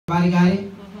Everybody got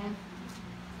it?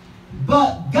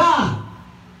 But God,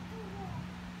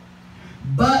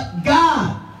 but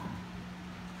God,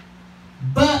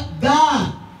 but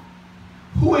God,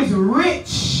 who is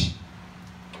rich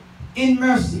in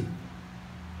mercy,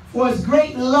 for his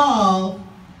great love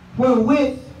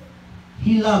wherewith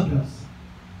he loved us,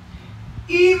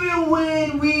 even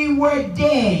when we were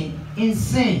dead in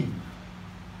sin,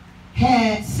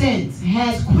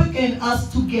 has quickened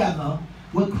us together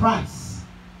with Christ.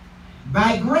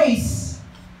 By grace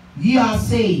ye are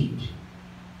saved,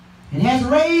 and has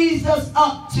raised us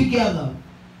up together,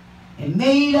 and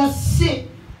made us sit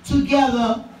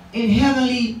together in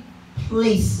heavenly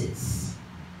places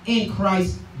in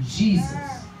Christ Jesus.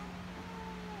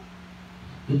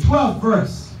 The 12th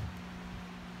verse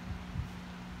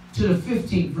to the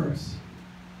 15th verse.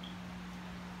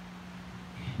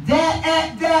 That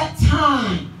at that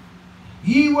time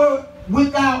ye were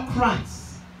without Christ,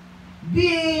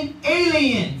 being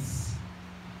aliens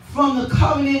from the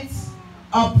covenants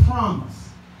of promise,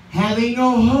 having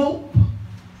no hope,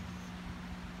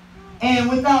 and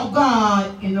without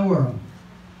God in the world.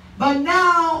 But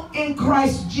now in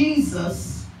Christ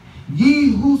Jesus,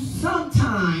 ye who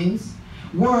sometimes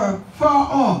were far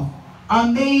off are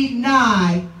made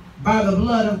nigh by the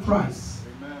blood of Christ.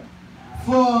 Amen.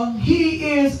 For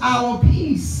he is our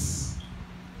peace,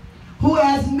 who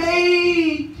has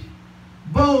made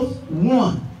both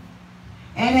one,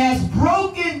 and has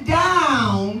broken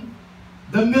down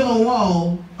the middle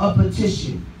wall of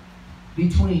partition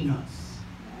between us.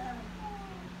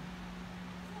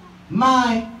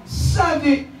 My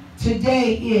subject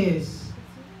today is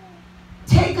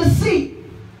take a seat.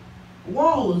 The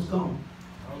wall is gone.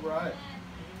 All right.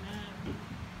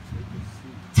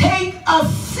 Take a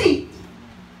seat.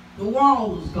 The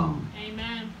wall is gone.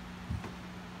 Amen.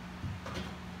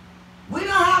 We don't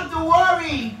have to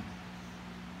worry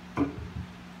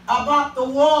about the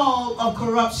wall of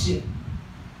corruption.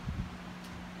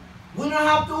 We don't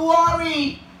have to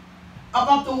worry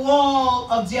about the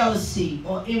wall of jealousy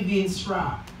or envy and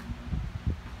strife.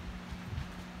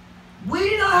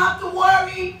 We don't have to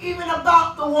worry even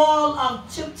about the wall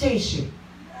of temptation.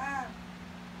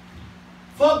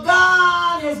 For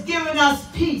God has given us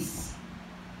peace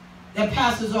that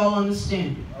passes all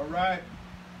understanding. All right.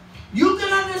 You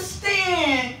can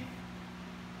understand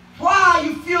why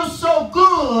you feel so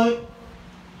good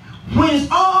when it's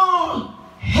all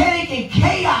headache and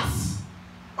chaos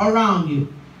around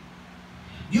you.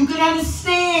 You can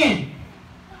understand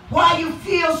why you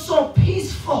feel so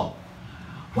peaceful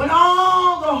when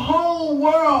all the whole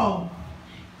world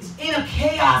is in a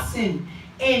chaos and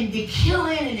they're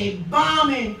killing and they're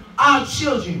bombing our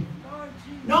children.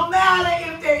 No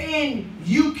matter if they're in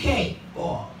UK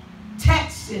or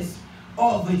Texas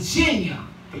or Virginia,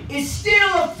 it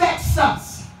still affects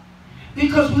us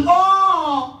because we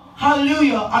all,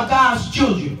 hallelujah, are God's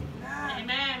children.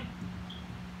 Amen.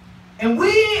 And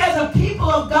we as a people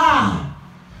of God,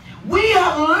 we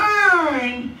have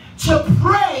learned to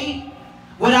pray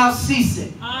without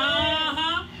ceasing.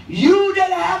 You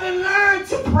that haven't learned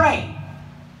to pray,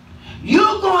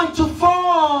 you're going to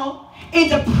fall in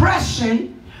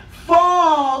depression,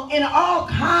 fall in all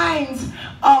kinds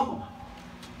of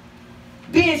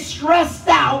being stressed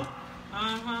out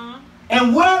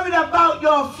and worried about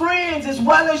your friends as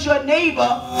well as your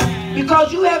neighbor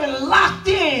because you haven't locked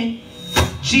in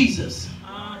Jesus.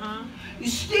 You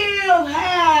still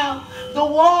have the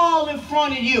wall in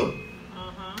front of you.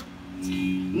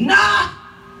 Not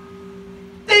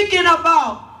thinking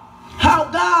about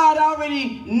how God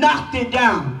already knocked it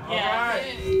down.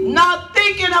 Not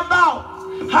thinking about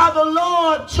how the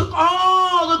Lord took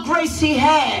all the grace he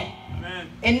had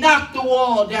and knocked the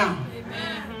wall down.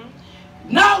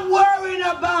 Not worrying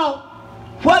about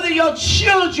whether your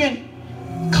children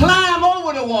climb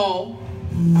over the wall.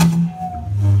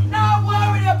 Not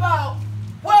worried about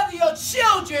whether your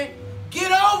children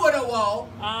get over the wall.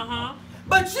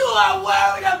 But you are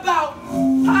worried about,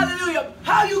 hallelujah,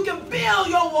 how you can build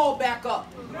your wall back up.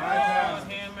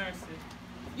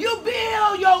 You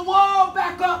build your wall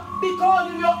back up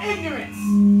because of your ignorance.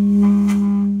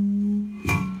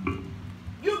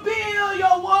 You build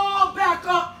your wall back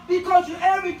up because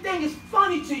everything is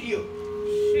funny to you.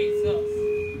 Jesus.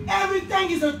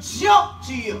 Everything is a joke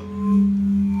to you.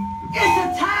 It's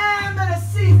a time and a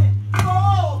season for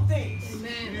all things.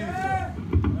 Amen.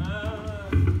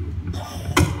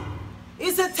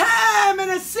 It's a time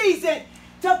and a season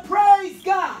to praise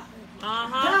God.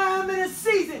 Time and a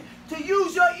season to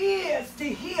use your ears to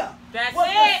hear what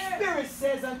the Spirit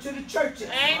says unto the churches.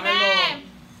 Amen.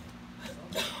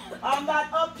 I'm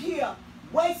not up here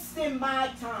wasting my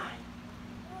time.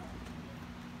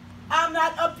 I'm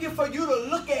not up here for you to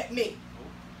look at me.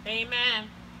 Amen.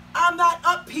 I'm not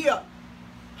up here,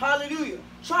 hallelujah,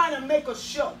 trying to make a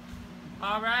show.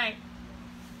 All right.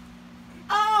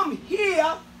 I'm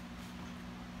here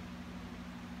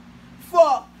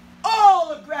for all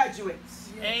the graduates.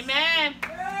 Amen.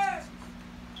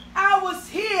 I was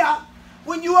here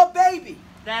when you were a baby.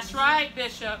 That's right,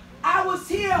 Bishop. I was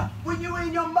here when you were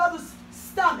in your mother's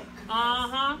stomach.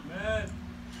 Uh-huh.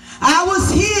 I was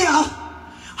here,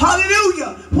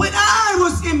 hallelujah, when I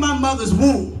was in my mother's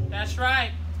womb. That's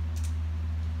right.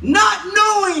 Not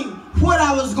knowing what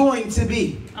I was going to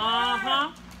be.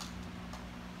 Uh-huh.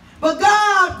 But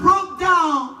God broke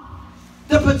down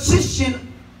the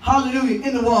partition, hallelujah,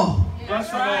 in the wall.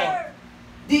 That's right.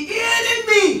 The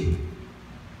enemy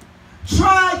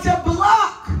tried to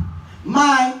block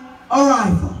my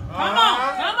arrival. Come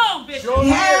on, Bishop. He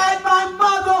had my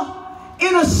mother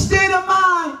in a state of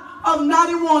mind of not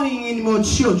wanting any more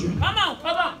children. Come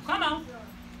on.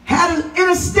 Had in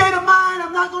a state of mind,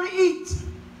 I'm not going to eat.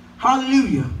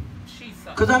 Hallelujah. Jesus.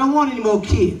 Because I don't want any more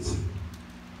kids.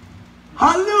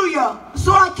 Hallelujah.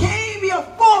 So I came here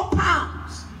 4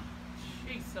 pounds.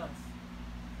 Jesus.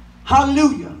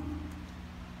 Hallelujah.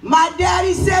 My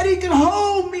daddy said he could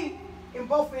hold me in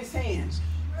both of his hands.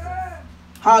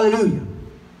 Hallelujah.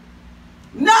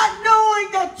 Not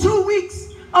knowing that 2 weeks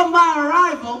of my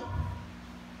arrival,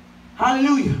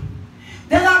 hallelujah,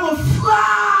 that I will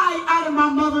fly out of my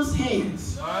mother's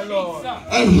hands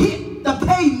and hit the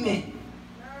pavement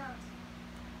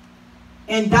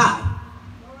and die.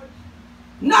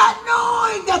 Not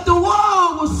knowing that the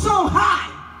wall was so high.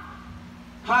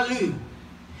 Hallelujah.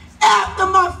 After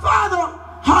my father,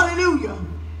 hallelujah,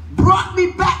 brought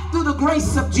me back through the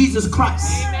grace of Jesus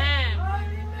Christ. Amen.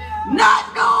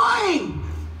 Not knowing,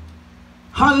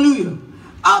 hallelujah,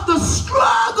 of the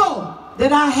struggle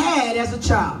that I had as a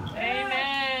child.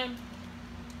 Amen.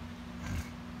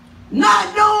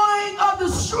 Not knowing of the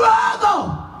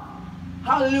struggle,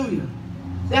 hallelujah,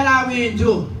 that I will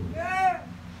endure.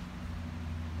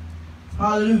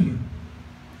 Hallelujah.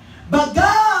 But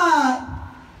God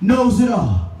knows it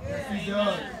all.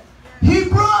 Amen. He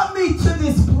brought me to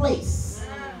this place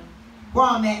where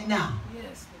I'm at now.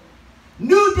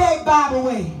 New Day Bible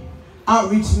Way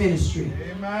Outreach Ministry.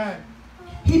 Amen.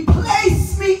 He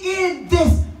placed me in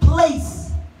this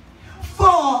place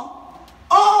for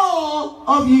all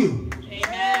of you.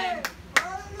 Amen.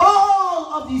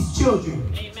 All of these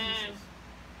children. Amen.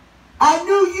 I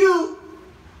knew you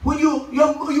when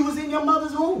you was in your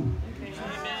mother's womb.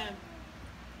 Amen.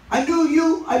 I knew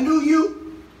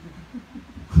you.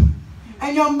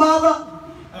 And your mother,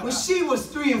 when she was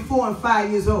 3 and 4 and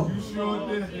 5 years old. You sure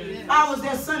did. I was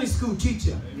their Sunday school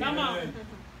teacher. Come on.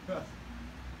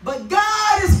 But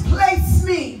God has placed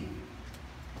me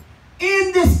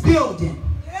in this building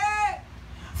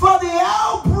for the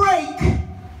outbreak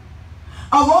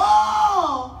of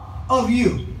all of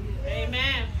you.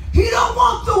 Amen. He don't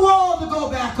want the wall to go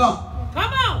back up.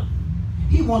 Come on.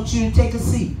 He wants you to take a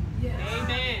seat.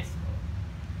 Amen.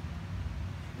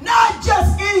 Not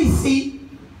just any seat,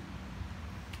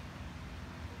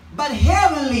 but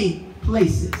heavenly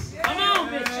places. Come on,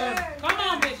 Bishop. Come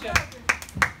on, Bishop.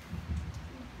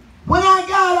 When I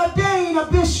got ordained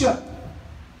a bishop,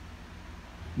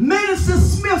 Minister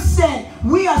Smith said,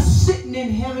 we are sitting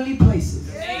in heavenly places.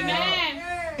 Amen.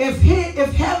 If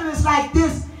heaven is like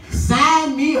this,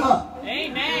 sign me up.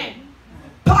 Amen.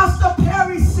 Pastor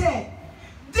Perry said,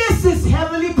 this is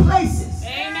heavenly places.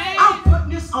 Amen. I'm putting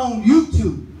this on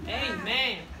YouTube.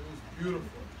 Amen. Beautiful.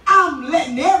 I'm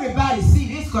letting everybody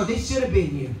see this because they should have been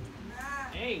here.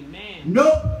 Amen.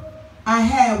 Nope. I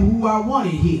have who I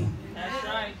wanted here. That's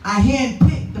right. I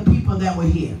handpicked the people that were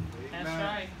here. That's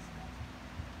right.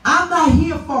 I'm not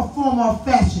here for form or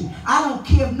fashion. I don't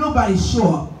care if nobody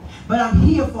show up. But I'm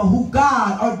here for who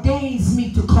God ordains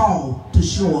me to call to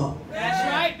show up. That's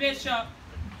right, Bishop.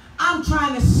 I'm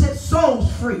trying to set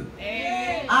souls free.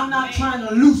 Amen. I'm not trying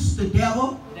to loose the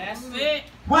devil. That's it.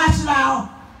 Why should I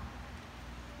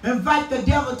invite the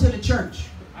devil to the church?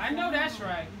 I know that's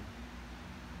right.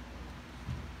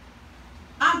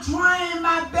 I'm trying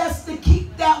my best to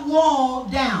keep that wall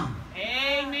down.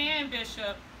 Amen,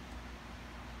 Bishop.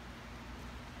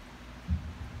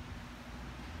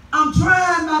 I'm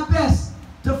trying my best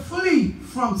to flee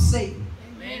from Satan.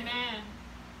 Amen.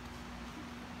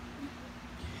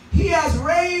 He has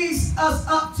raised us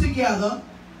up together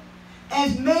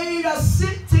and made us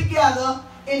sit together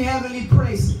in heavenly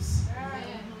places.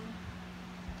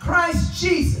 Christ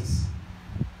Jesus.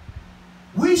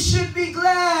 We should be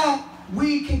glad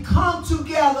we can come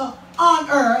together on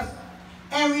earth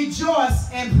and rejoice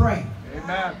and pray.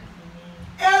 Amen.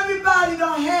 Everybody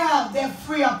don't have have that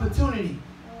free opportunity.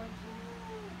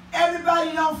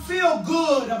 Everybody don't feel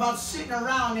good about sitting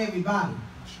around everybody.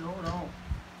 Sure don't.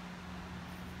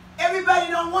 Everybody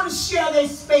don't want to share their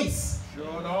space.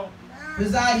 Sure don't.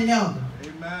 Presiding elder.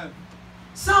 Amen.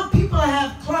 Some people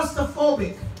have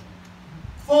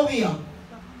phobia,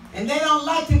 and they don't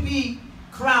like to be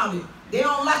crowded. They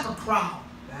don't like a crowd.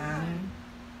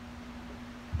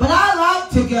 But I like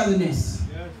togetherness.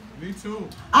 Yes, me too.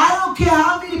 I don't care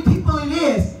how many people it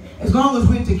is, as long as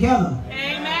we're together.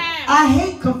 Amen. I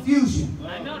hate confusion.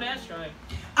 I know that's right.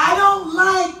 I don't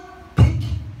like pick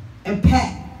and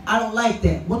pack. I don't like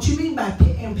that. What you mean by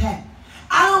pick and pack?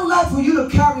 I don't like for you to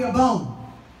carry a bone.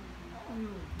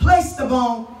 Place the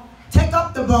bone, take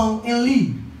up the bone, and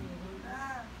leave.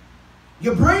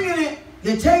 You're bringing it,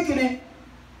 you're taking it.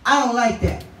 I don't like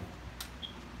that.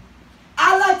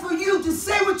 I like for you to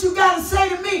say what you got to say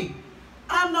to me.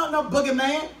 I'm not no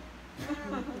boogeyman.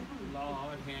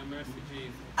 Lord have mercy,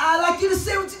 Jesus. I like you to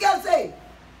say what you got to say.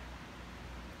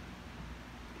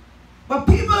 But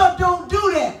people don't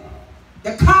do that.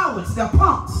 They're cowards. They're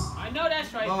punks. I know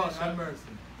that's right, Lord Bishop. have mercy.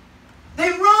 They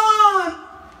run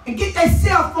and get their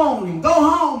cell phone and go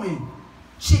home and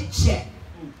chit chat.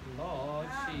 Lord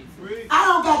Jesus. I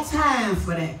don't got time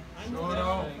for that. I know Sure that's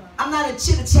don't. right. I'm not a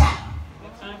chitter chatter. No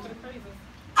time for the praises.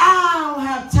 I don't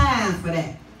have time for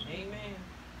that. Amen.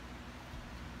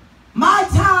 My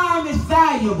time is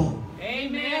valuable.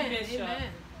 Amen, Bishop.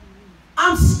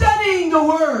 I'm studying the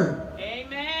word.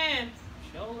 Amen.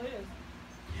 Sure is.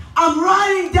 I'm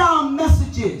writing down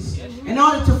messages in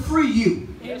order to free you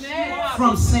Yes, you are.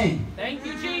 from sin Thank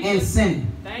you, and Jesus. sinning.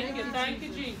 Thank you,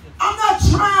 Jesus. I'm not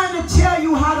trying to tell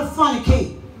you how to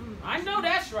fornicate. I know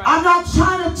that's right. I'm not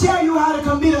trying to tell you how to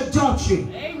commit adultery.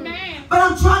 Amen. But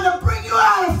I'm trying to bring you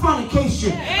out of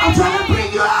fornication. I'm trying to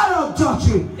bring you out of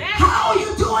adultery. How are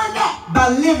you doing that? By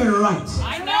living right.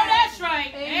 I know that's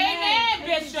right. Amen,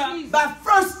 Bishop. By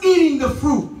first eating the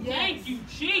fruit. Thank you,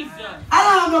 Jesus. I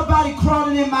don't have nobody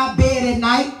crawling in my bed at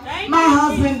night. Thank My you,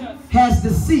 husband Jesus. has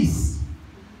deceased.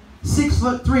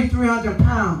 6'3",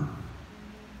 300-pound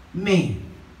man.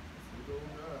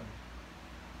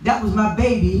 That was my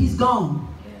baby. He's gone.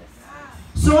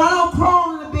 So I don't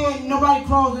crawl in the bed. Nobody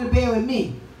crawls in the bed with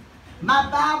me. My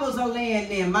Bibles are laying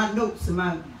there. My notes and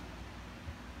my...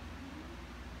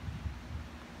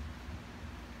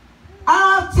 I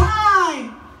don't have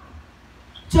time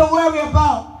to worry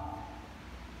about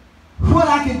what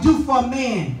I can do for a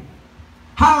man,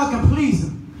 how I can please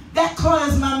him. That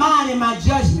clutters my mind and my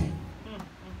judgment.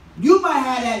 You might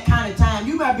have that kind of time.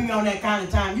 You might be on that kind of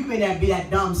time. You may not be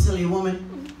that dumb, silly woman.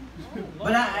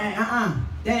 But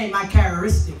that ain't my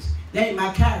characteristics. That ain't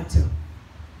my character.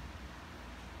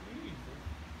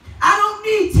 I don't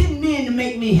need 10 men to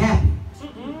make me happy.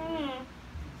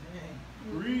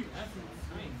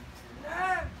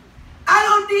 I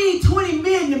don't need 20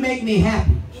 men to make me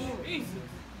happy.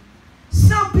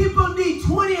 Some people need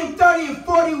 20 and 30 and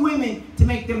 40 women to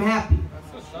make them happy.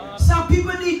 Some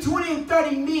people need 20 and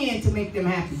 30 men to make them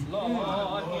happy.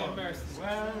 Lord have mercy.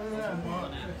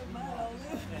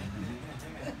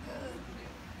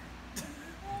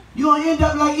 You're going to end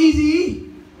up like Eazy-E.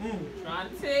 Trying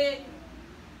to tell you.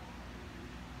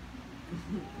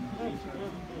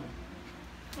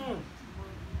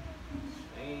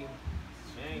 Shame.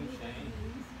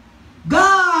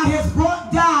 God has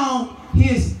brought down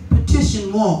his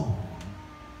petition wall.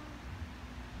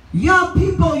 Young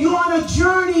people, you're on a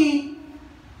journey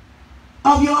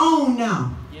of your own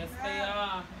now. Yes, they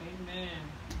are. Amen.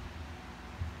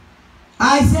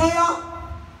 Isaiah,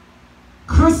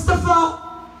 Christopher,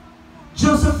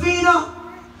 Josephina,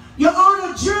 you're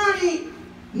on a journey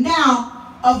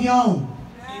now of your own.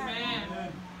 Amen.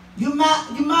 You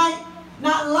might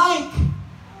not like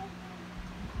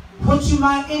what you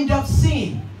might end up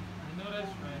seeing. I know that's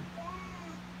right.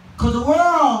 Because the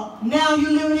world now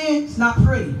you're living in is not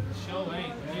pretty. Show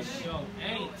ain't. This show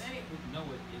ain't. No, it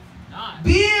is not.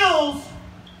 Bills,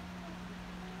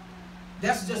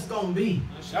 that's just going to be.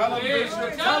 Tell him,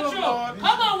 Bishop. Tell him, Lord.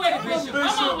 Come on with it, Bishop.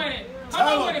 Bishop. Come on with it. Come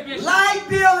Tell on with him. it, Bishop. Light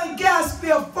bill and gas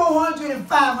bill, $400 and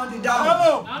 $500.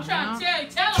 Tell him. I'm trying to tell you.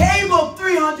 Tell him. Cable,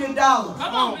 $300.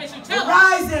 Come on, Bishop. Tell him.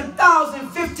 Verizon, $1,000,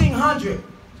 $1,500.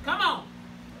 Come on.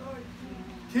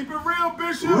 Keep it real,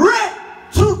 Bishop. Rent,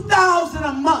 $2,000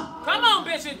 a month. Come on,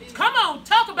 Bishop. Come on.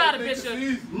 Talk about it, Bishop.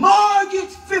 Mortgage,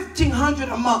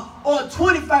 $1,500 a month, or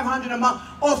 $2,500 a month,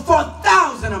 or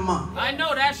 $4,000 a month. I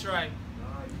know that's right.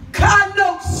 Car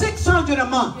note, $600 a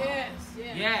month.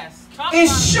 Yes. Talk about it.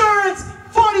 Insurance,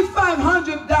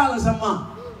 $4,500 a month.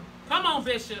 Come on,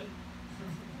 Bishop.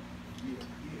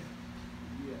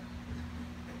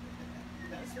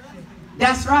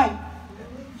 That's right.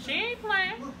 She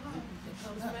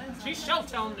She's sure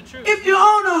telling the truth. If you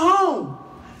own a home,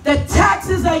 the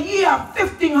taxes a year are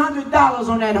 $1,500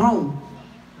 on that home.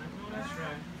 I know that's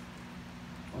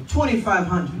right. Or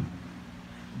 $2,500.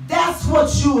 That's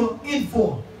what you're in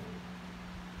for.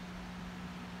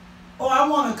 Oh, I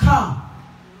want a car.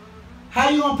 How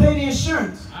you gonna pay the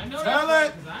insurance? I know Tell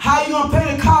that's it. right. How you gonna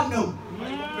pay the car note? How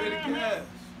you gonna pay the gas?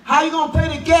 How you gonna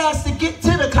pay the gas to get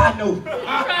to the car note?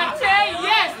 I'm trying to tell you,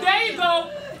 yes, there you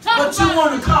go. Talk But about you it.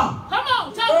 want a car. Come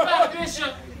on, talk about it,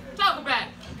 Bishop. Talk about it.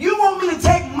 You want me to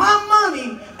take my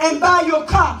money and buy your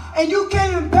car, and you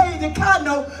can't even pay the car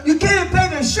note, you can't even pay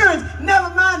the insurance,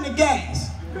 never mind the gas.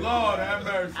 Lord have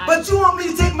mercy. But you want me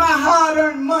to take my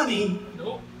hard-earned money.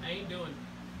 Nope, I ain't doing it.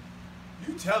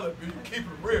 You tell it, B. Keep it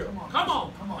real. Come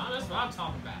on. Now, that's what I'm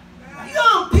talking about.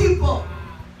 Young people,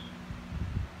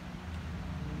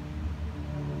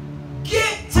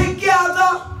 get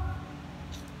together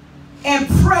and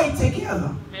pray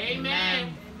together.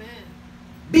 Amen.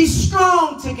 Be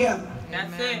strong together.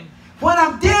 That's it. When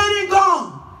I'm dead and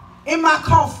gone in my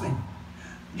coffin,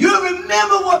 you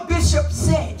remember what Bishop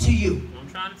said to you. I'm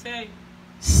trying to tell you.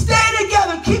 Stay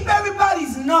together. Keep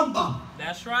everybody's number.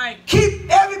 That's right. Keep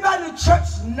everybody in the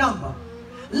church's number.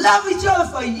 Love each other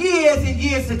for years and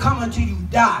years to come until you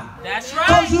die. That's Because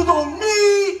right. you're going to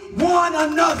need one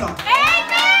another.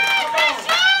 Amen,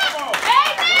 Bishop.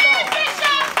 Amen,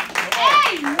 Bishop.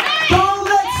 Amen. Don't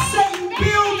let Satan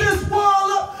build this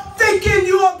wall up thinking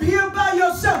you up here by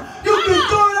yourself. You can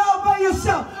do it all by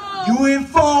yourself. You in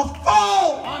for a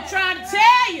fall. I'm trying to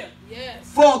tell you.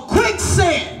 For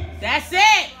quicksand. That's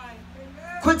it.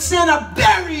 Quicksand will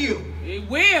bury you. It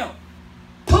will.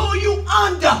 Pull you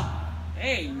under.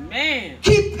 Amen.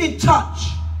 Keep in touch.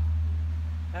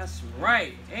 That's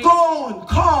right. Amen. Go and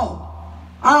call.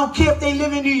 I don't care if they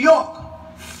live in New York.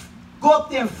 Go up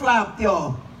there and fly up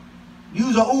there.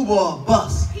 Use an Uber or a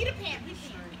bus. Peter Pan.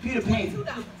 Peter Pan.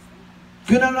 $22.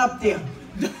 Get on up there.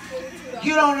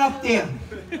 Get on up there.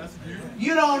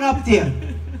 Get on up there.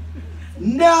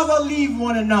 Never leave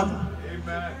one another.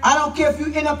 Amen. I don't care if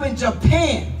you end up in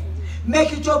Japan.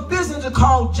 Make it your business to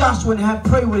call Joshua and have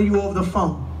pray with you over the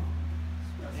phone.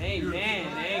 Amen.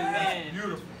 Amen.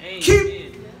 Beautiful. Amen.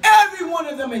 Keep every one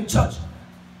of them in touch.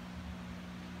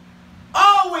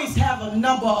 Always have a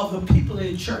number of the people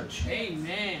in the church.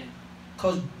 Amen.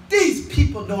 Because these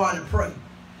people know how to pray.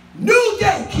 New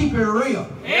Day, keep it real.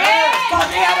 Yeah. Because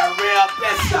they had a real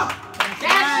bishop.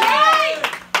 That's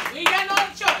right. We ain't got no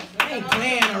other choice. I ain't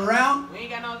playing around. We ain't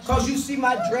got no other choice. Because you see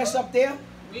my dress up there?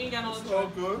 We ain't got no other So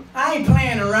choice. good. I ain't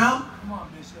playing around. Come on,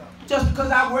 Bishop. Just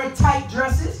because I wear tight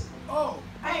dresses. Oh.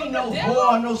 I ain't no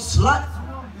whore or no slut.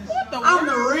 I'm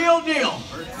the real deal.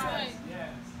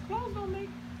 Clothes don't make.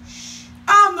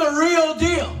 I'm the real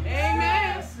deal.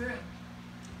 Amen.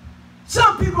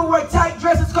 Some people wear tight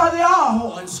dresses because they are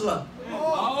whore and slut.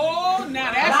 Oh, now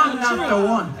But that's I'm the not truth. the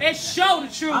one. It show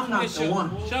the truth. I'm not Bishop. the one.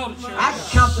 Show the truth. I can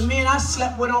count the men I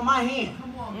slept with on my hand.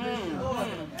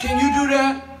 Can you do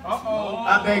that? Uh-oh.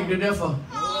 I beg to differ.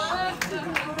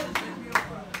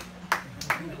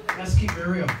 Let's keep it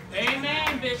real.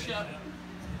 Amen, Bishop.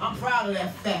 I'm proud of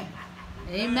that fact.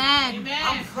 Amen. I'm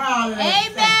Amen. proud of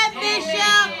that fact. Amen,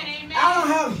 Bishop. Amen. I don't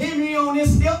have Henry on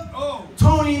this hip, Oh.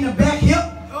 Tony in the back hip,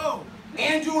 Oh.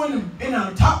 Andrew in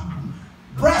the top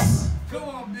breast, Come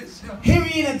on, Bishop.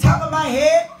 Henry in the top of my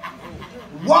head,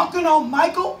 walking on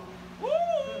Michael.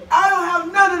 I don't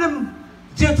have none of them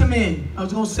gentlemen. I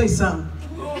was going to say something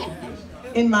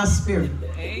in my spirit.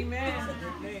 Amen.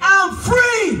 I'm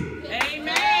free.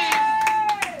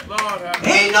 Amen. Lord have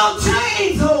mercy. Ain't no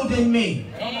chains holding me.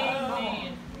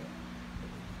 Amen.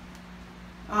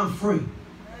 I'm free.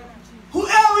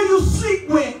 Whoever you sleep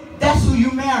with, that's who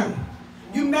you marry.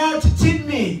 You married to 10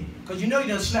 men. Because you know you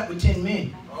done slept with 10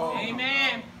 men. Oh.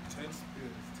 Amen. 10 spirits,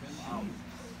 10 hours.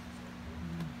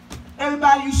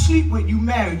 Everybody you sleep with, you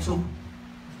married to.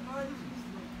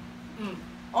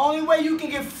 Only way you can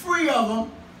get free of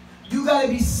them, you got to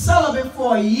be celibate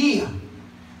for a year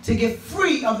to get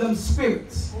free of them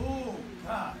spirits. Oh,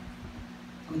 God.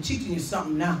 I'm teaching you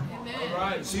something now, All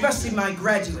right. especially my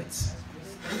graduates.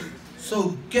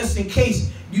 So just in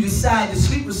case you decide to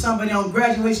sleep with somebody on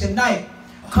graduation night,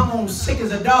 come home sick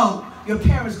as a dog, your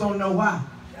parents gonna know why.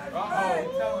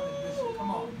 Uh-oh.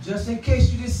 Come on. Just in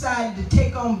case you decided to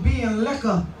take on being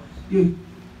liquor, your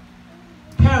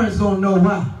parents gonna know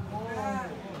why.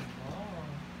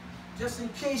 Just in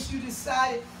case you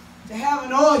decided to have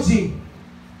an orgy,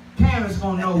 parents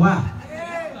gonna know why.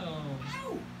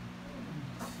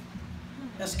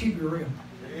 Let's keep it real.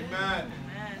 Amen.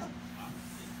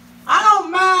 I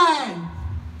don't mind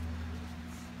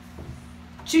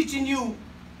teaching you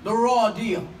the raw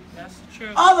deal. That's true.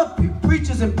 Other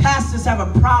preachers and pastors have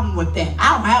a problem with that.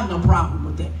 I don't have no problem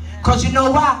with that. Because you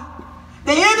know why?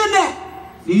 The internet,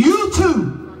 the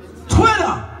YouTube,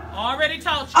 Twitter. Already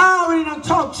taught you. I already done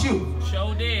taught you.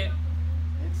 Sure did.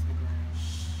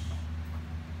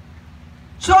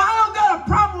 So I don't got a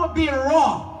problem with being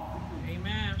raw.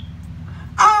 Amen.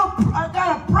 I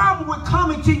got a problem with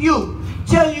coming to you,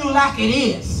 telling you like it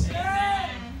is. Amen.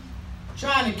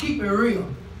 Trying to keep it real.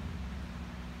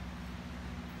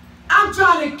 I'm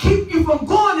trying to keep you from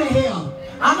going to hell.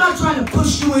 I'm not trying to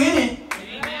push you in it.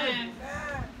 Amen.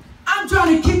 I'm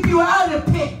trying to keep you out of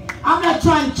the pit. I'm not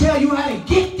trying to tell you how to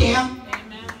get there.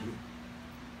 Amen.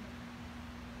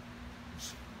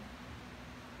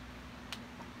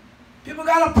 People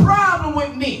got a problem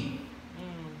with me.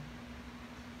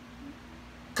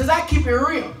 Because I keep it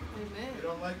real.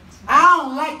 I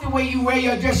don't like the way you wear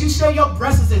your dress. You show your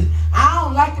breasts. I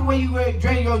don't like the way you wear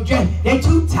your dress. They're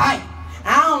too tight.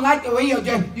 I don't like the way your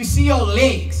dress. You see your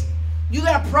legs. You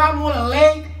got a problem with a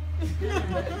leg?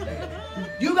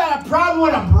 You got a problem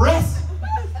with a breast?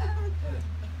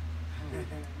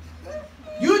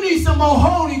 You need some more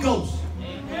Holy Ghost.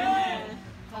 Amen.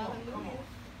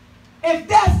 If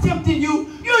that's tempting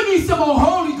you, you need some more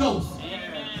Holy Ghost.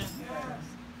 Amen.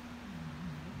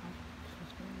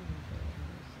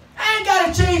 I ain't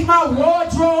got to change my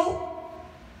wardrobe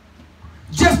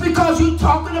just because you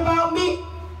talking about me.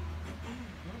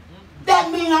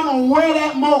 That means I'm going to wear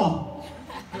that more.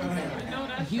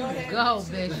 You go,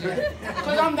 Bishop.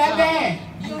 Because I'm that bad.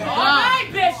 You All go. right,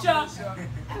 Bishop.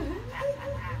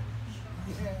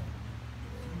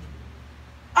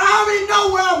 I already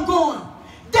know where I'm going.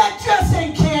 That dress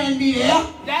ain't carrying me there.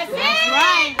 That's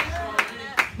Right.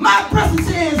 My presence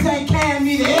ain't carrying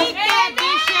me there. Keep that,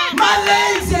 Bishop. My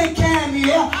legs ain't carrying me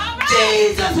there. right.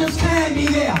 Jesus is carrying me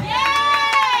there.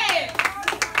 Yes.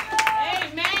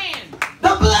 Amen.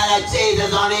 The blood of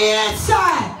Jesus on the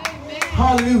inside.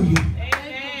 Hallelujah.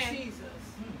 Amen.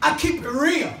 I keep it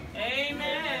real.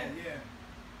 Amen.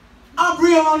 I'm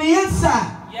real on the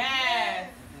inside. Yes.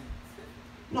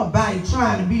 Nobody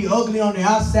trying to be ugly on the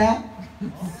outside.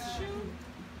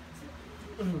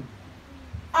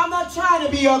 I'm not trying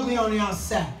to be ugly on the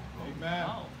outside. Amen.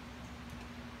 Oh.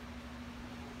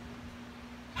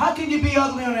 How can you be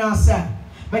ugly on the outside?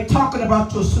 By talking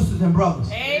about your sisters and brothers.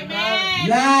 Amen.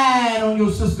 Lying on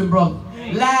your sisters and brothers.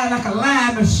 Lying like a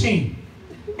lying machine.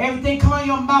 Everything coming out of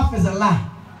your mouth is a lie.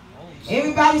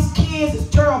 Everybody's kids is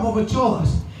terrible but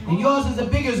yours. And yours is the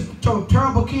biggest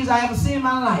terrible kids I ever seen in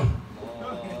my life.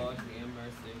 Lord, have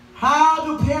mercy. How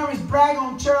do parents brag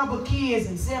on terrible kids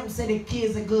and say their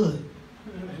kids are good?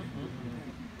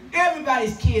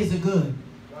 Everybody's kids are good.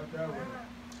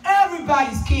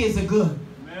 Everybody's kids are good.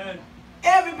 Amen.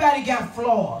 Everybody got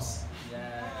flaws.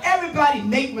 Everybody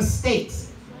make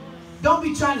mistakes. Don't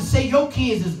be trying to say your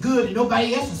kids is good and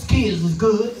nobody else's kids is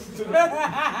good.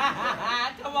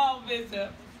 Come on,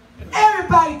 Bishop.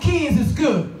 Everybody's kids is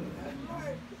good.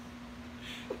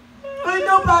 Ain't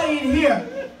nobody in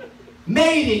here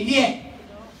made it yet.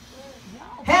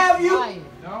 Have you?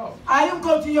 No. I didn't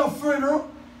go to your funeral.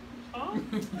 You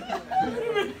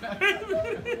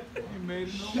made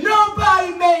it no.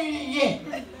 Nobody made it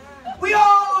yet. We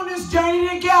all on this journey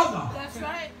together. That's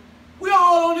right. We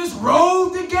all on this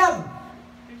road together.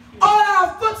 On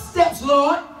our footsteps,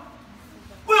 Lord.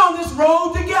 We're on this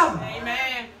road together.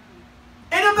 Amen.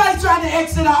 Ain't nobody trying to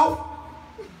exit off.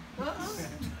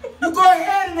 You go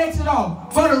ahead and exit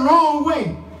off for the wrong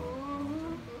way.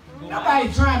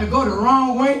 Nobody trying to go the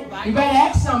wrong way. You better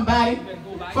ask somebody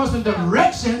for some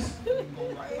directions.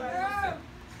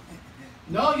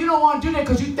 No, you don't want to do that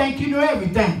because you think you know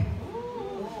everything.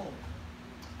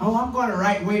 Oh, I'm going the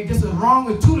right way. This is wrong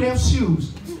with two left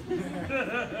shoes.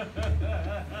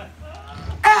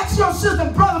 Ask your sister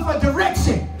and brother for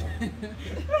direction.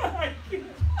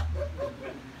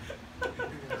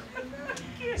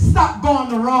 Stop going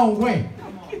the wrong way.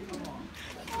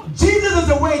 Jesus is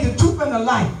the way, the truth, and the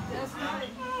life.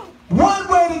 One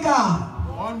way to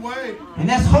God. One way. And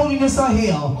that's holiness or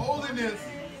hell. Holiness.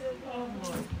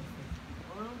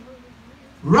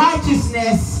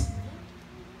 Righteousness.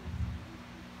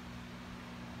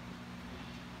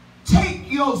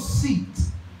 Take your seat.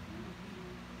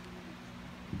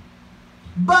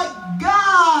 But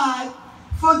God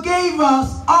forgave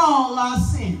us all our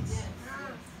sins.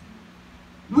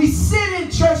 We sit in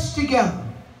church together,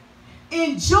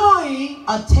 enjoying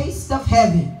a taste of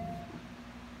heaven.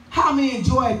 How many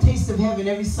enjoy a taste of heaven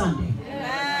every Sunday?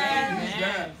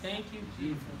 Amen. Thank you,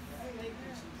 Jesus.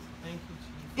 Thank you,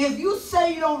 Jesus. If you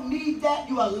say you don't need that,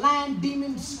 you're a lying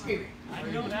demon spirit. I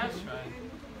know that's right.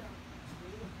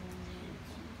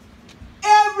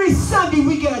 Every Sunday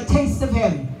we get a taste of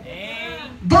heaven.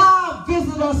 God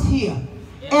visits us here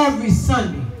every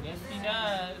Sunday. Yes, he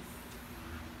does.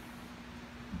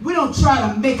 We don't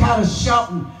try to make how to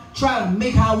shout and try to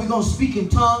make how we're going to speak in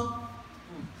tongues.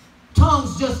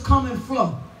 Tongues just come and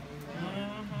flow.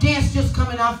 Dance just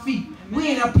come in our feet. We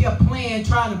ain't up here playing,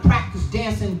 trying to practice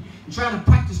dancing, and trying to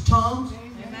practice tongues.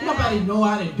 Nobody know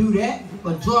how to do that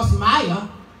but Joyce Meyer.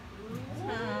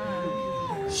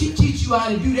 She teach you how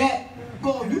to do that.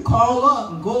 Go, you call her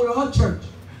up and go to her church.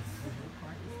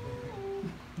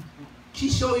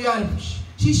 She show you how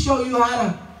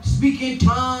to speak in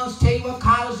tongues, tell you what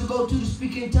college to go to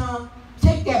speak in tongues.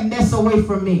 Take that mess away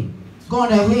from me. It's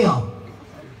going to hell.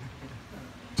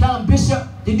 Tell him Bishop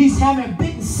Denise Hammond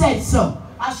Benton said so.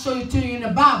 I'll show you to you in the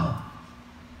Bible.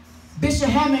 Bishop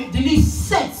Hammond Denise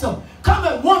said so. Come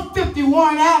at 150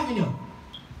 Warren Avenue.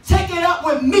 Take it up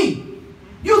with me.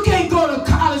 You can't go to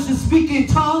college and speak in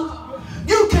tongues.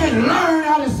 You can learn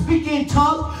how to speak in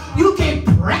tongues. You can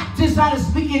practice how to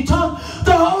speak in tongues.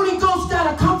 The Holy Ghost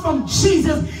gotta come from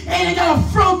Jesus, and it gotta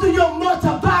flow through your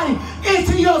mortal body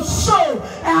into your soul.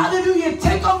 And hallelujah,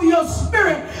 take over your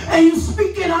spirit, and you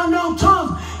speak in unknown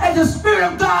tongues as the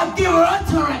Spirit of God give her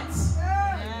utterance.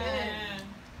 Amen.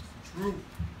 True.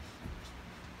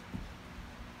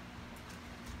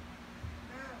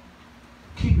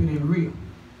 Keeping it real.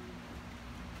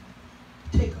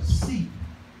 Take a seat.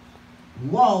 The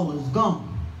wall is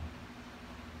gone.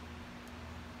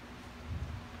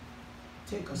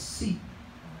 Take a seat.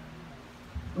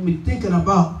 Don't be thinking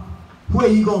about where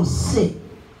you're going to sit.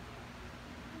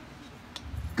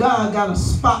 God got a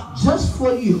spot just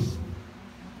for you.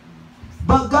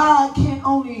 But God can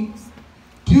only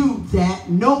do that.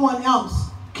 No one else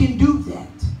can do that.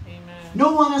 Amen.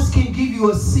 No one else can give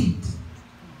you a seat.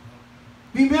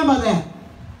 Remember that.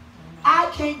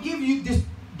 I can't give you this,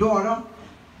 daughter.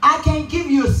 I can't give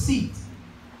you a seat.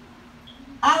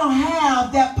 I don't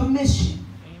have that permission.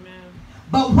 Amen.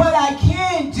 But what I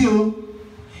can do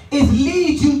is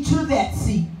lead you to that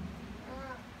seat.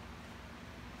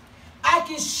 I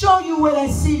can show you where that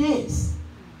seat is.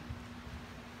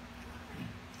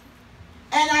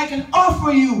 And I can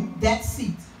offer you that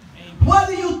seat. Amen.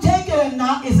 Whether you take it or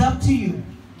not is up to you.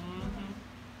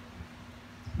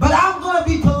 But I'm going to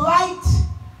be polite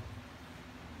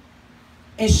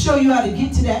and show you how to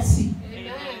get to that seat.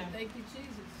 Amen. Thank you,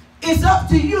 Jesus. It's up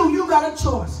to you. You got a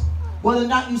choice whether or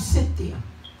not you sit there. Amen.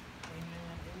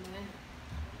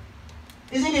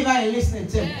 Is anybody listening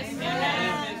to me? Yes.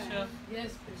 Amen, Bishop.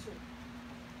 Yes, Bishop.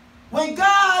 When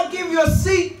God give you a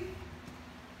seat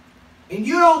and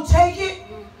you don't take it,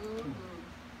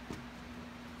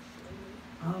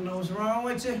 I don't know what's wrong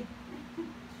with you.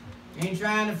 Ain't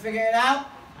trying to figure it out.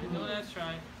 I know that's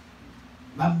right.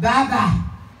 But bye-bye.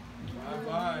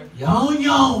 Bye-bye. You're on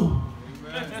your own.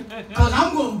 Amen. Because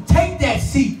I'm going to take that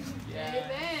seat.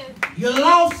 Amen. You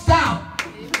lost out.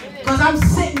 Because I'm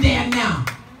sitting there now.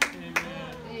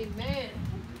 Amen.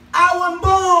 I was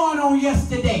born on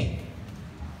yesterday.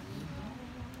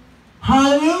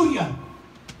 Hallelujah.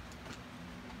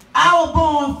 I was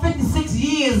born 56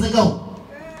 years ago.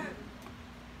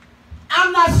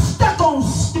 I'm not stuck on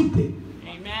stupid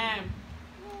Amen.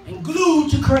 and glued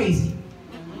to crazy.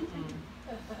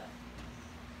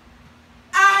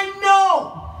 I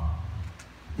know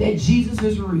that Jesus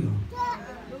is real.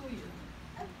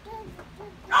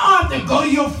 I don't have to go to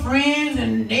your friends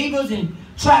and neighbors and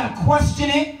try to question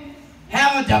it,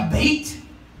 have a debate.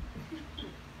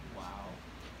 Wow.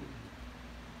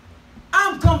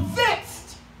 I'm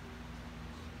convinced.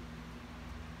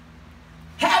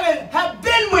 Have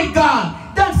been with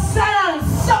God, done sat down and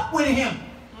supped with him.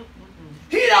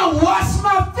 He done washed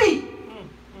my feet.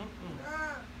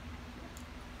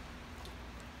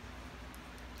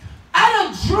 I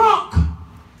done drunk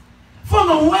from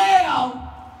the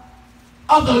well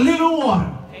of the living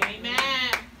water.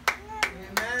 Amen.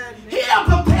 He done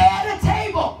prepared a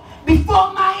table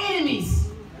before my enemies.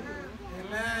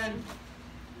 Amen.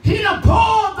 He done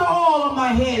poured the oil on my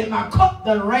head and my cup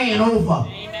done ran over.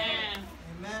 Amen.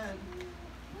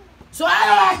 So I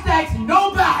don't have to ask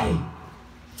nobody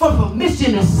for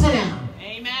permission to sit down.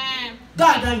 Amen.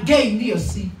 God done gave me a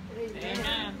seat.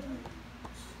 Amen.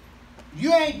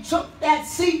 You ain't took that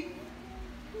seat,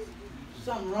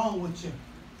 something wrong with you.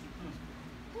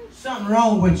 Something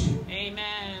wrong with you.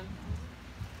 Amen.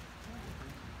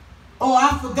 Oh,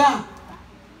 I forgot.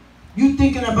 You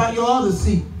thinking about your other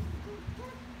seat.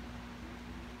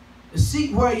 The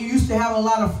seat where you used to have a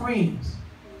lot of friends.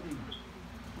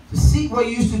 The seat where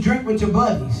you used to drink with your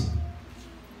buddies.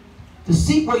 The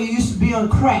seat where you used to be on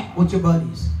crack with your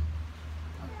buddies.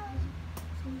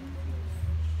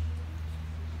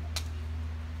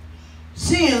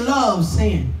 Man loves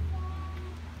sin,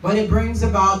 but it brings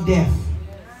about death.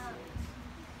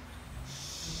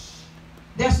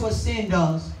 That's what sin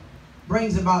does.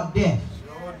 Brings about death.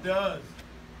 Sure it does.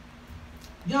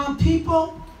 Young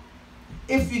people,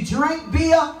 if you drink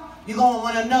beer, you're going to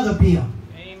want another beer.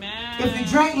 Amen. If you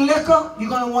drink liquor, you're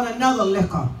going to want another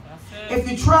liquor. That's it.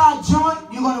 If you try a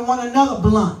joint, you're going to want another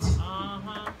blunt.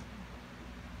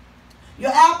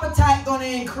 Your appetite going to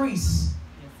increase.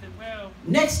 Yes, it will.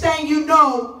 Next thing you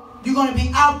know, you're going to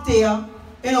be out there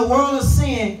in a world of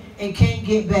sin and can't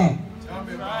get back. Tell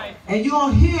me That's about right. And you're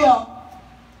going to hear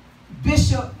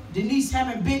Bishop Denise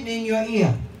Hammond Benton in your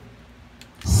ear.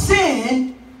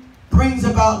 Sin brings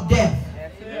about death.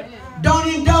 That's it. Don't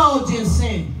indulge in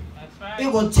sin. That's right.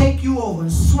 It will take you over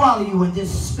and swallow you and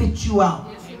just spit you out.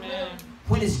 Amen.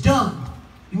 When it's done,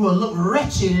 you will look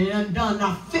wretched and undone,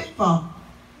 not fit for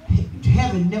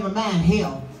heaven, never mind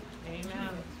hell. Amen.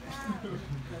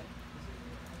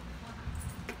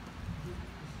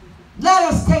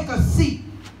 Let us take a seat.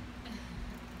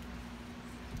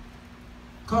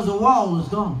 Because the wall is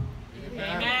gone.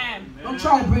 Amen. Don't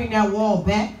try to bring that wall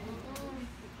back.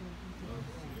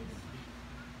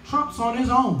 Trump's on his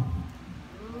own.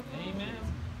 Amen.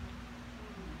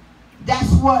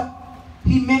 That's what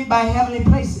he meant by heavenly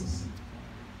places.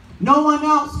 No one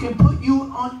else can put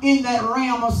you in that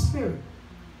realm of spirit.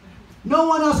 No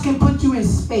one else can put you in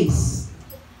space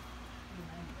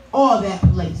or that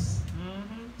place.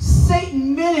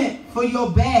 Satan meant it for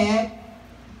your bad,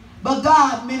 but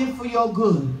God meant it for your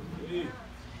good.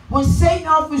 When Satan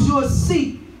offers you a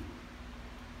seat,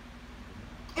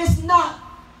 it's not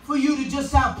for you to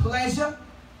just have pleasure.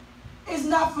 It's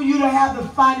not for you to have the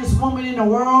finest woman in the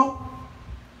world.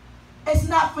 It's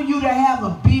not for you to have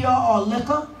a beer or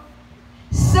liquor.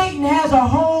 Satan has a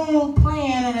whole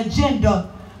plan and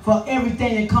agenda for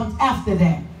everything that comes after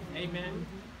that. Amen.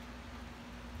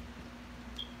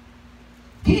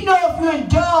 He knows if you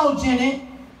indulge in it,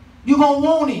 you're going to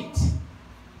want it.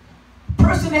 A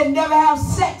person that never have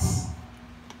sex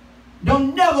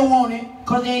don't never want it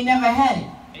because they ain't never had it.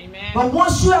 Amen. But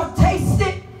once you have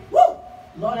tasted, woo,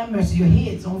 Lord have mercy, your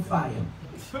head's on fire.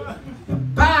 Your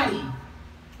body,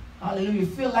 hallelujah,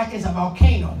 feel like it's a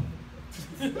volcano.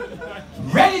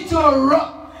 Ready to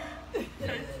erupt.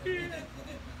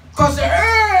 Because the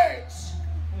urge,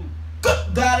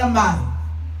 good God Almighty,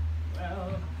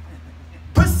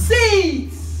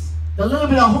 precedes the little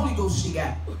bit of Holy Ghost she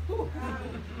got.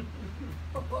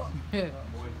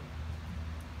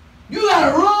 You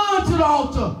got to run to the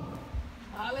altar.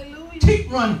 Hallelujah.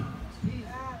 Keep running.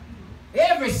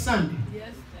 Every Sunday. Yes,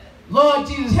 Daddy. Lord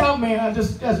Jesus, help me. I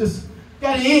just got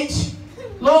an itch.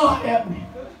 Lord, help me.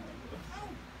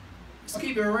 Let's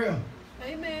keep it real.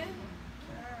 Amen.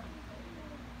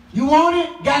 You want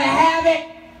it? Gotta have it.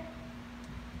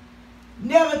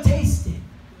 Never taste it.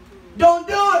 Don't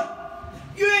do it.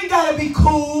 You ain't gotta be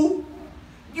cool.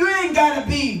 You ain't gotta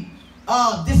be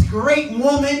this great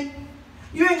woman.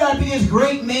 You ain't gotta be this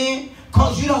great man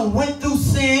because you done went through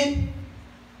sin.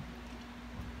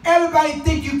 Everybody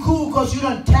think you cool because you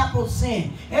done tackled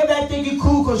sin. Everybody think you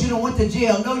cool because you done went to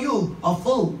jail. No, you a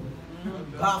fool.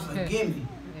 God forgive me.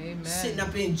 Amen. Sitting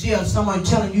up in jail, someone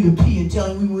telling you to pee and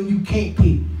telling you when you can't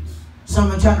pee.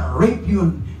 Someone trying to rape you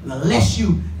and molest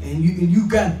you, and you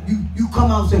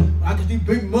come out and say, I can see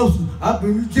big muscles, I'll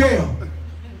bring you to jail.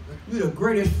 You're the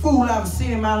greatest fool I've ever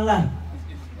seen in my life.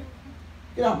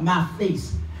 Get out my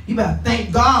face. You better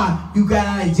thank God you got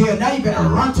out of jail. Now you better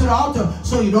run to the altar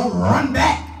so you don't run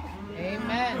back.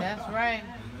 Amen. That's right.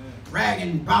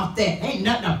 Bragging about that. Ain't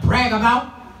nothing to brag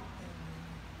about.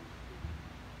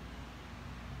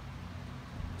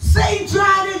 Satan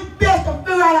trying his best to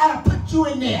figure out how to put you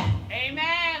in there.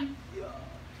 Amen.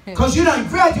 Because you done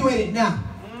graduated now.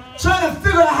 Trying to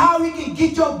figure out how he can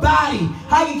get your body,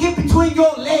 how he can get between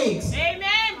your legs.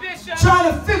 Amen, Bishop.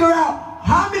 Trying to figure out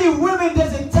how many women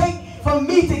does it take for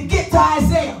me to get to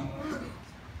Isaiah.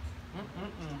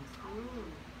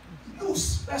 You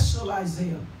special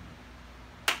Isaiah.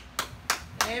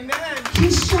 Amen.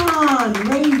 Keyshawn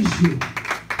raised you.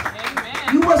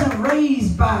 Amen. You wasn't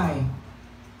raised by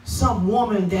some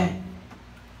woman that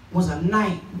was a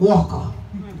night walker.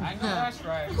 I know that's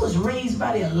right. You was raised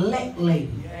by the elect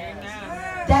lady.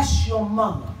 Amen. That's your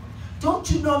mother. Don't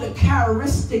you know the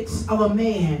characteristics of a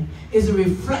man is a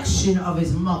reflection of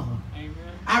his mother? Amen.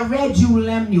 I read you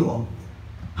Lemuel,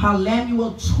 how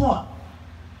Lemuel taught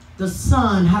the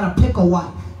son how to pick a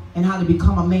wife and how to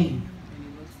become a man.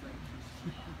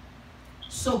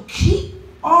 So keep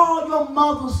all your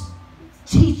mother's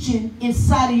teaching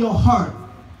inside of your heart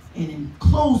and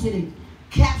enclose it and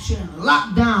capture and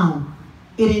lock down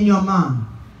it in your mind.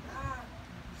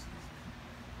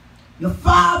 Your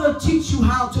father teach you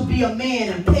how to be a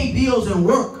man and pay bills and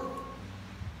work.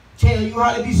 Tell you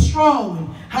how to be strong and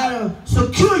how to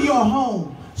secure your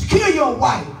home, secure your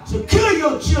wife, secure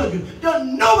your children.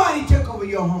 Don't nobody take over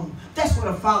your home. That's what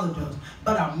a father does.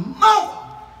 But a mother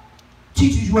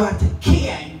teaches you how to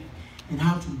care and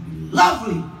how to be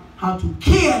lovely, how to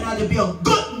care and how to be a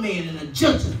good man and a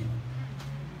gentleman.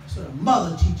 That's what a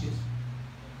mother teaches.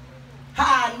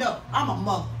 How I know? I'm a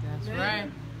mother. That's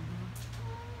right.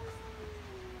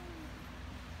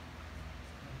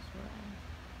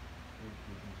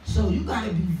 So you got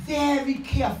to be very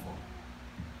careful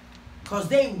because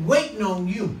they waiting on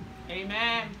you.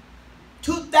 Amen.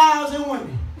 2,000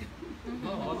 women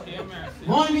Oh, okay, mercy.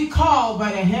 want to be called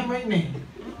by their handwritten name.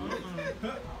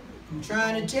 I'm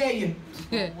trying to tell you.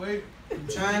 Wait. I'm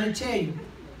trying to tell you.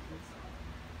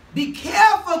 Be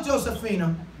careful,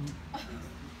 Josephina.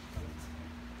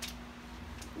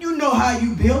 You know how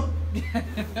you built.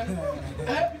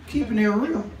 Keeping it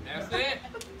real. That's it.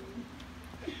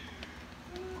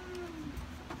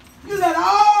 You let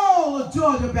all of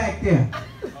Georgia back there.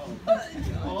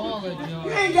 All of You joy.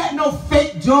 ain't got no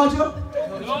fake Georgia.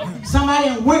 Nope. Somebody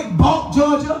in Wick bought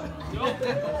Georgia. Nope.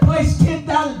 Placed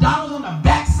 $10,000 on the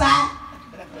backside.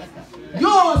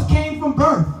 Yours came from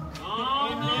birth.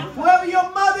 Uh-huh. Whoever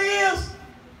your mother is,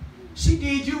 she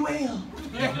did you well.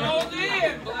 No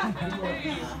did.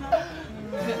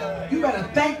 You better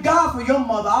thank God for your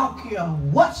mother. I don't care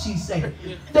what she say.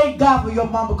 Thank God for your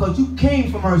mama because you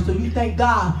came from her. So you thank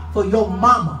God for your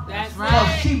mama. That's Because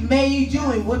right. she made you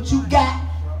and what you got.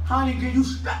 Honey, girl, you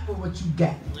stuck with what you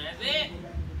got. That's it.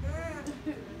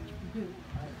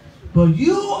 But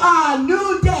you are a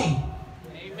new day.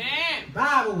 Amen.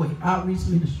 Bible Way Outreach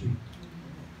Ministry.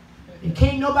 And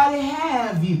can't nobody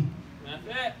have you. That's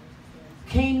it.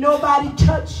 Can't nobody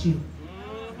touch you.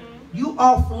 Mm-hmm. You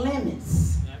off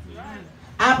limits. That's right.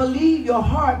 I believe your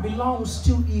heart belongs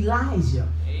to Elijah.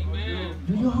 Amen.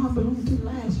 Do your heart belong to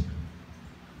Elijah?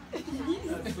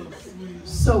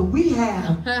 So we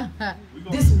have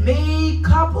this married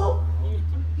couple.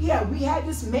 Yeah, we had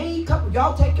this married couple.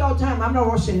 Y'all take your time. I'm not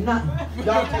rushing nothing.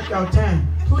 Y'all take your time.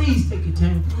 Please take your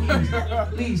time. Please.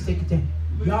 Please take your time.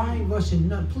 Y'all ain't rushing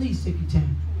nothing. Please take your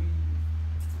time.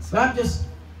 But I'm just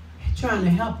trying to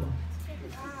help her.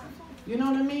 You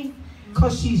know what I mean?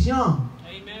 Because she's young.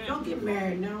 Amen. Don't get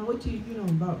married now. What you know,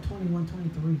 about 21,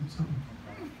 23 or something.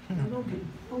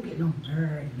 Don't get no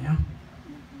married now.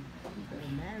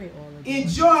 Marry all of them.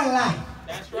 Enjoy life.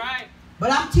 That's right.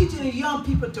 But I'm teaching the young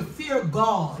people to fear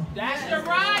God. That's the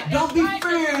right. Don't be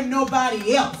fearing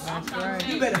nobody else. That's right.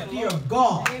 You better fear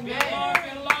God. Fear Lord,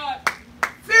 fear Lord.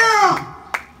 Fear Him.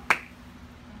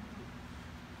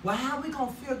 Well, how are we going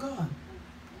to fear God?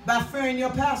 By fearing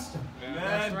your pastor.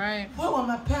 That's right. What would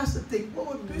my pastor think? What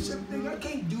would Bishop think? I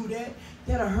can't do that.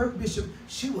 That'll hurt Bishop.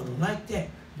 She would like that.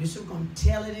 Bishop gonna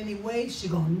tell it anyway. She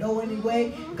gonna know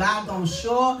anyway. God gonna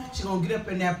show her. She gonna get up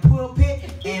in that pulpit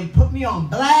and put me on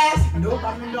blast. Nope,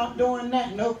 I'm not doing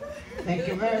that. Nope. Thank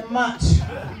you very much.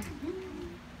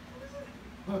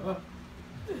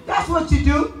 That's what you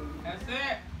do. That's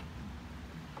it.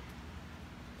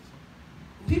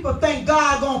 People think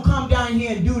God gonna come down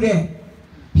here and do that.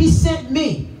 He sent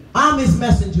me. I'm His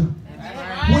messenger. That's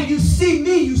right. When you see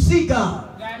me, you see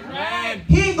God. That's right.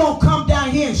 He ain't gonna come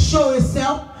down here and show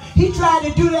Himself. He tried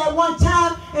to do that one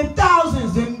time, and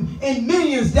thousands and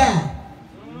millions died.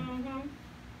 Mm-hmm.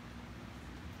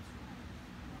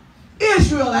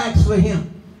 Israel asked for Him.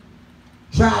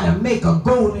 Tried to make a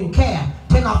golden calf,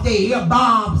 take off their ear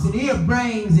bobs and ear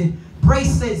rings and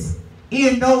bracelets,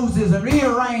 ear noses and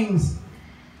earrings,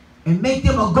 and make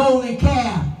them a golden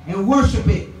calf and worship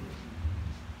it.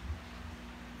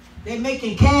 They're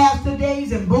making calves today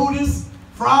and Buddhists,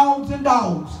 frogs and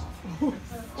dogs.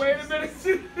 Wait a minute.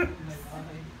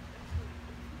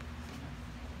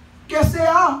 Guess they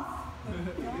are.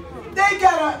 They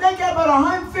got about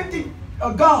 150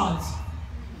 gods.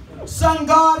 Sun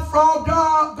god, frog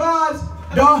god, gods,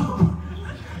 dog,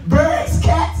 birds,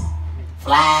 cats,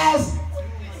 flies.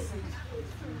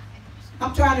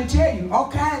 I'm trying to tell you, all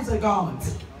kinds of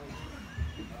gods.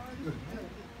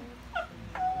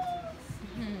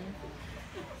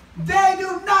 They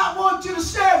do not want you to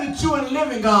serve the true and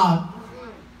living God.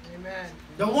 Amen.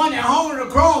 The one that hung on the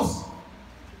cross.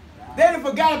 They done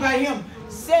forgot about Him.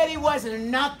 Said He wasn't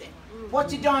nothing.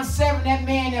 What you done serving that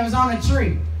man that was on a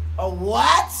tree? A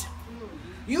what?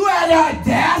 You had the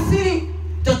audacity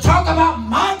to talk about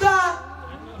my God?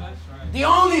 I know that's right. The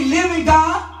only living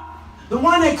God? The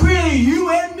one that created you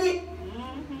and me?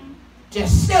 Mm-hmm.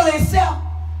 Just still Himself.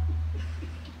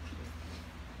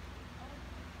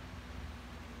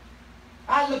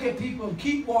 I look at people and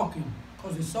keep walking.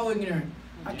 Because they're so ignorant.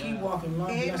 I keep walking,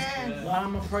 Lord. Bless. Lord,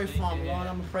 I'm going to pray for them. Lord,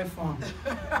 I'm going to pray for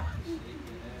them.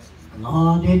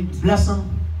 Lord, they bless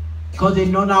them because they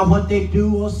know not what they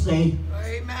do or say.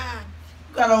 Amen.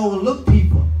 You got to overlook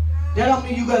people. That don't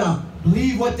mean you got to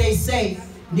believe what they say.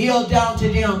 Kneel down to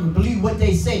them and believe what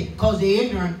they say because they're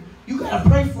ignorant. You got to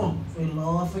pray for them. Say,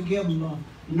 Lord, forgive them, Lord.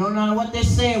 You know not what they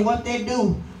say and what they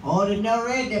do. Oh, they never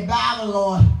read the Bible,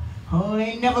 Lord. Oh, they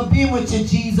ain't never been with you,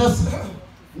 Jesus.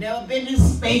 Never been in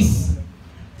space.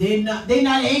 They not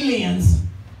aliens.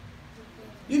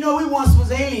 You know, we once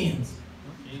was aliens.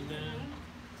 Amen.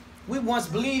 We once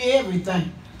believed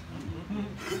everything.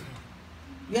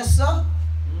 Yes, sir?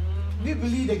 We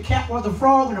believed the cat was a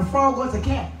frog and the frog was a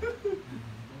cat.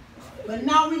 But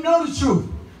now we know the truth.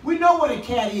 We know what a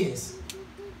cat is.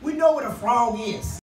 We know what a frog is.